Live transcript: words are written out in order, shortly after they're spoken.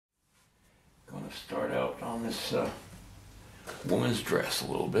to start out on this woman's dress a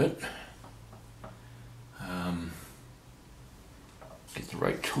little bit. Get the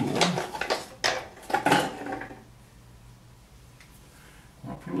right tool. I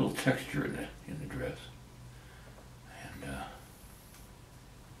want to put a little texture in the dress. And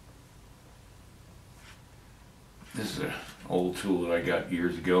this is an old tool that I got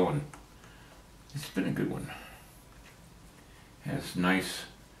years ago, and it's been a good one. Has nice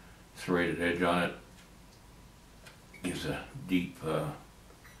serrated edge on it. Gives a deep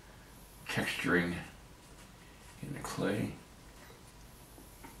texturing in the clay.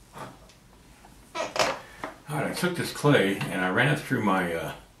 Alright, I took this clay and I ran it through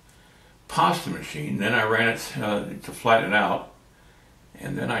my pasta machine. Then I ran it to flatten it out.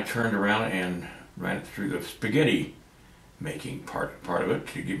 And then I turned around and ran it through the spaghetti making part of it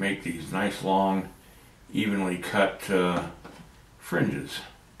to make these nice long, evenly cut fringes.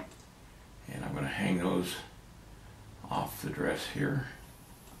 And I'm going to hang those off the dress here.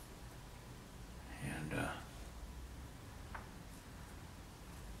 And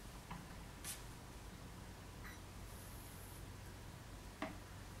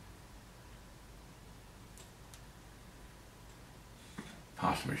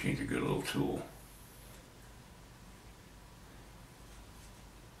pasta machine's a good little tool.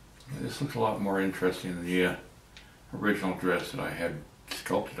 And this looks a lot more interesting than the original dress that I had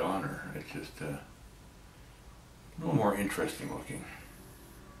sculpted on her. It's just a little more interesting looking.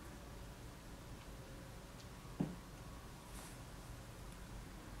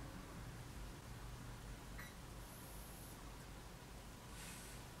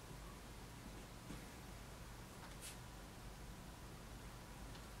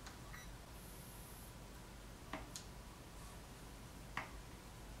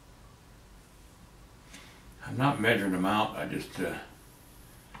 I'm not measuring them out, I just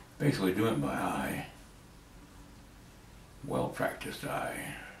basically do it by eye. Well practiced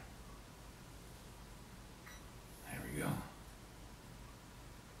eye. There we go.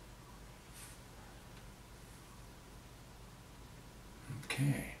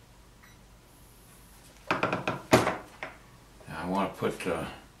 Okay. Now I want to put some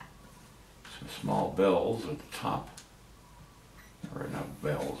small bells at the top. Or not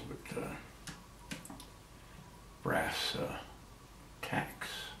bells, but brass tacks.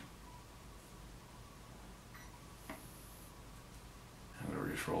 I'm going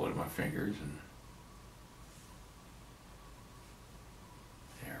to just roll it in my fingers and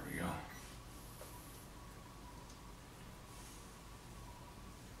there we go.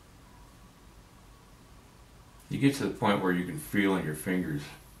 You get to the point where you can feel in your fingers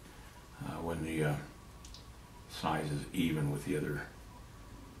when the size is even with the other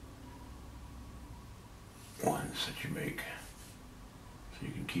ones that you make, so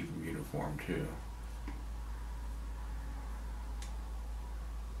you can keep them uniform too.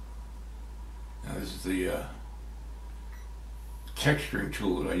 Now this is the texturing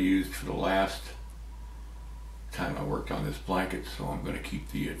tool that I used for the last time I worked on this blanket, so I'm going to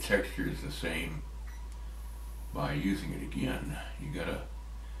keep the textures the same by using it again. You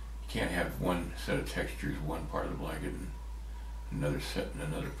can't have one set of textures one part of the blanket and another set in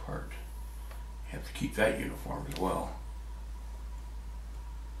another part. You have to keep that uniform as well.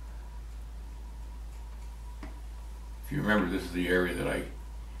 If you remember, this is the area that I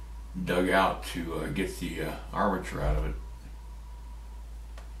dug out to get the armature out of it.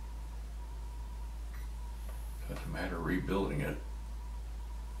 So it's a matter of rebuilding it.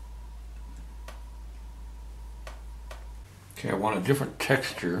 Okay, I want a different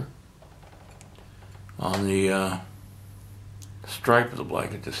texture on the stripe of the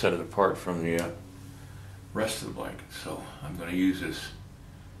blanket to set it apart from the rest of the blanket. So I'm going to use this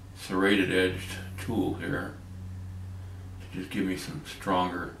serrated edged tool here to just give me some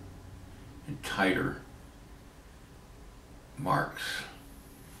stronger and tighter marks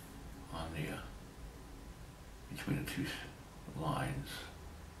on the between the two lines.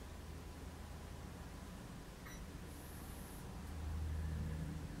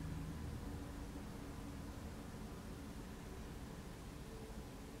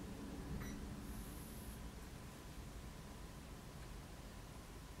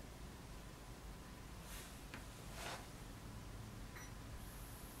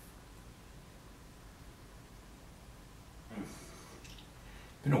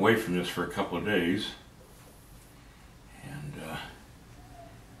 Been away from this for a couple of days, and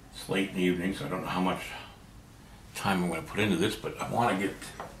it's late in the evening, so I don't know how much time I'm going to put into this, but I want to get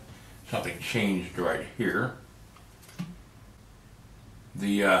something changed right here.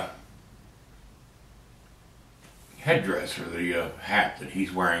 The headdress, or the hat that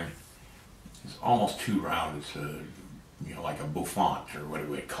he's wearing, It's almost too round. It's a, you know, like a bouffant or what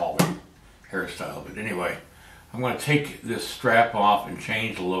do we call it, hairstyle. But anyway, I'm going to take this strap off and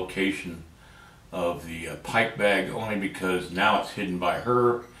change the location of the pipe bag only because now it's hidden by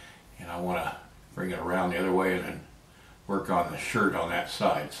her, and I want to bring it around the other way and then work on the shirt on that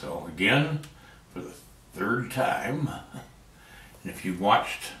side. So again, for the third time, and if you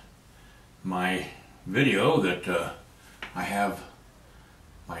watched my video that I have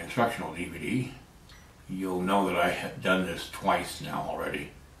my instructional DVD, you'll know that I have done this twice now already.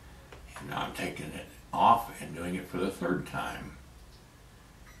 And now I'm taking it off and doing it for the third time.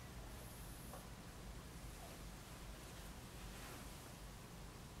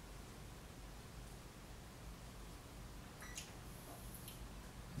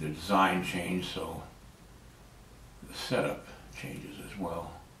 The design changed, so the setup changes as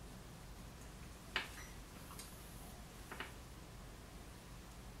well.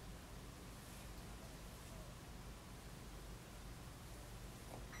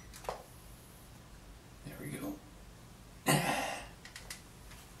 There we go.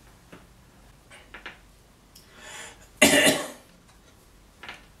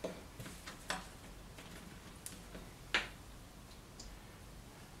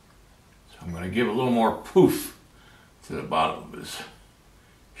 I'm going to give a little more poof to the bottom of his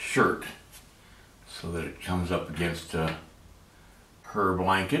shirt so that it comes up against her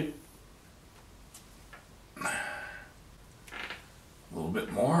blanket. A little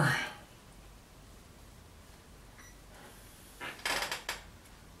bit more.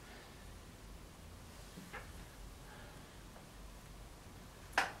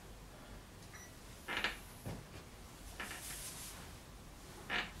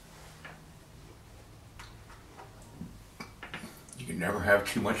 You can never have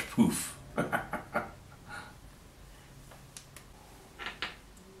too much poof.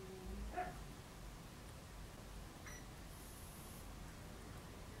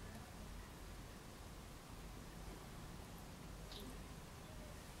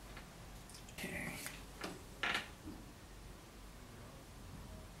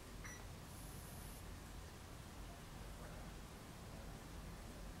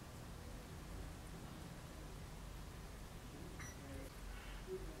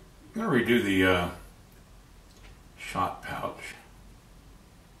 I'm going to redo the shot pouch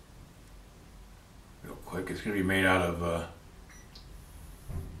real quick. It's going to be made out of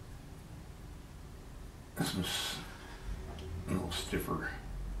some a little stiffer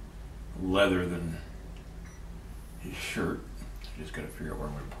leather than his shirt. I just got to figure out where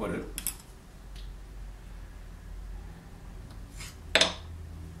I'm going to put it.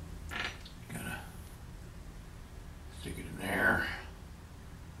 Gotta stick it in there.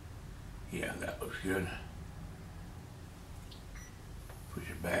 Yeah, that looks good. Push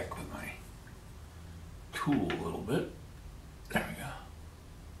it back with my tool a little bit. There we go.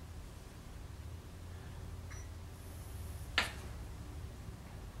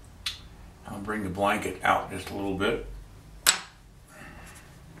 I'll bring the blanket out just a little bit.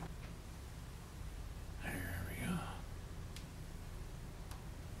 There we go.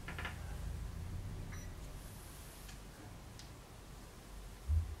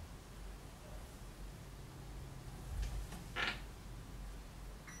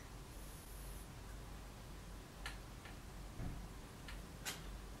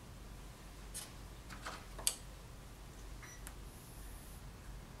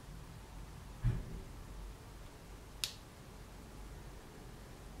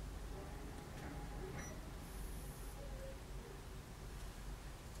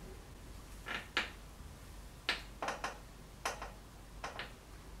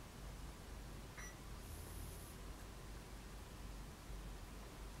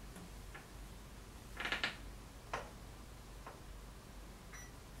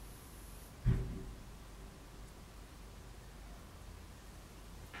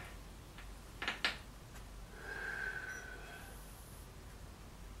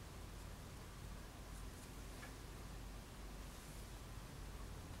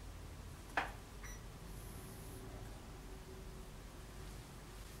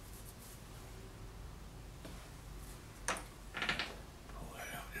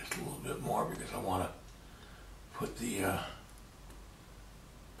 More because I want to put the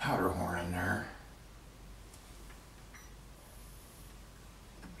powder horn in there.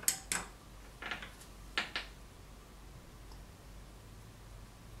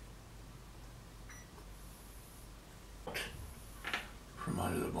 From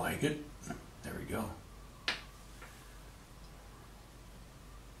under the blanket. There we go.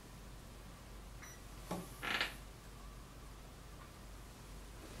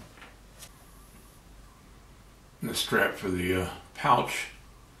 the strap for the pouch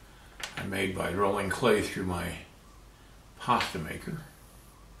I made by rolling clay through my pasta maker.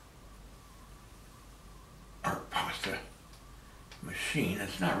 Or pasta machine.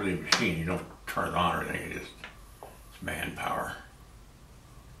 It's not really a machine. You don't turn it on or anything. It's manpower.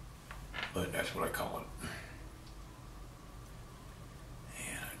 But that's what I call it.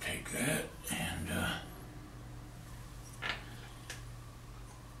 And I take that and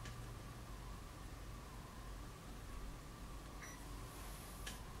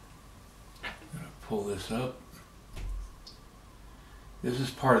pull this up. This is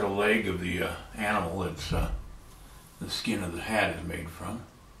part of the leg of the animal that's the skin of the hat is made from.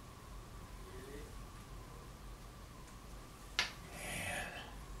 And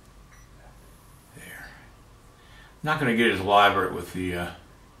there. I'm not going to get as elaborate with the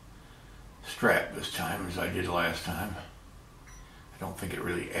strap this time as I did last time. I don't think it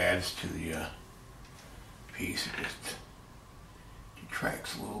really adds to the piece. It just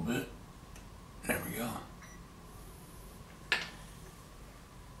detracts a little bit. There we go. And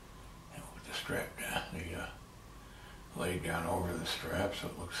we'll put the strap down, the leg down over the strap so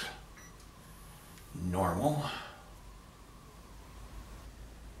it looks normal.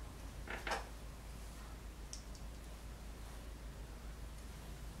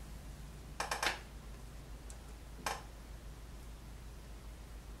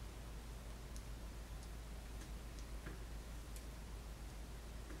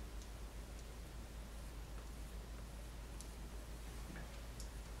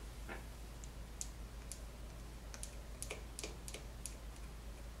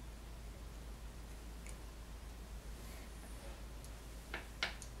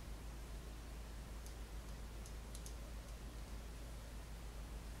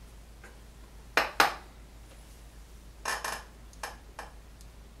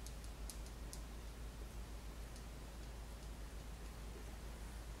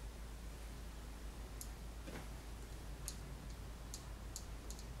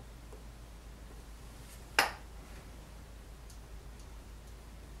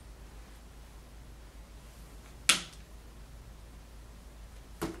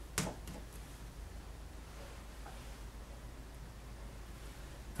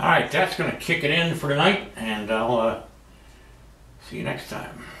 Alright, that's going to kick it in for tonight, and I'll see you next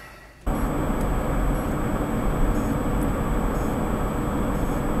time.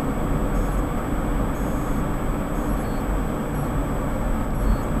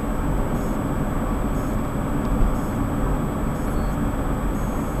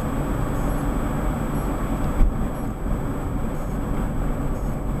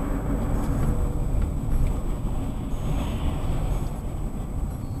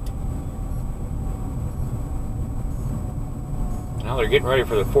 Now they're getting ready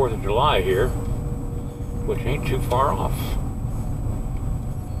for the 4th of July here, which ain't too far off.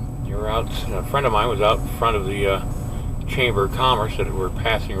 You're out, a friend of mine was out in front of the Chamber of Commerce that we're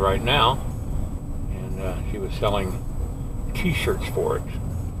passing right now, and she was selling t-shirts for it.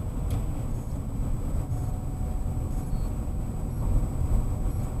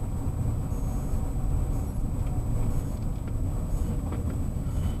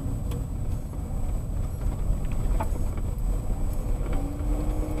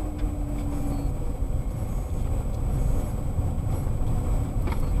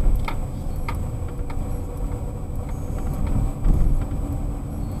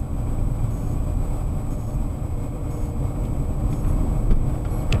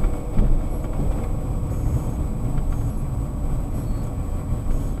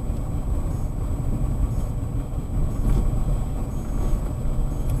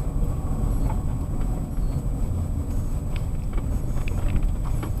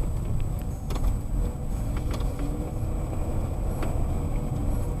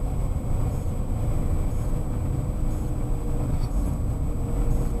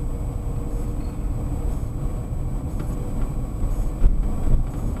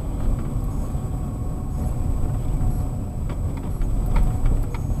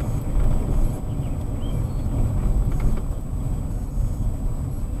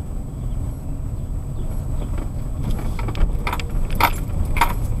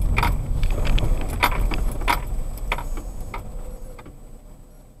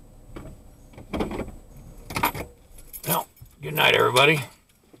 Good night, everybody.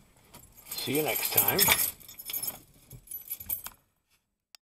 See you next time.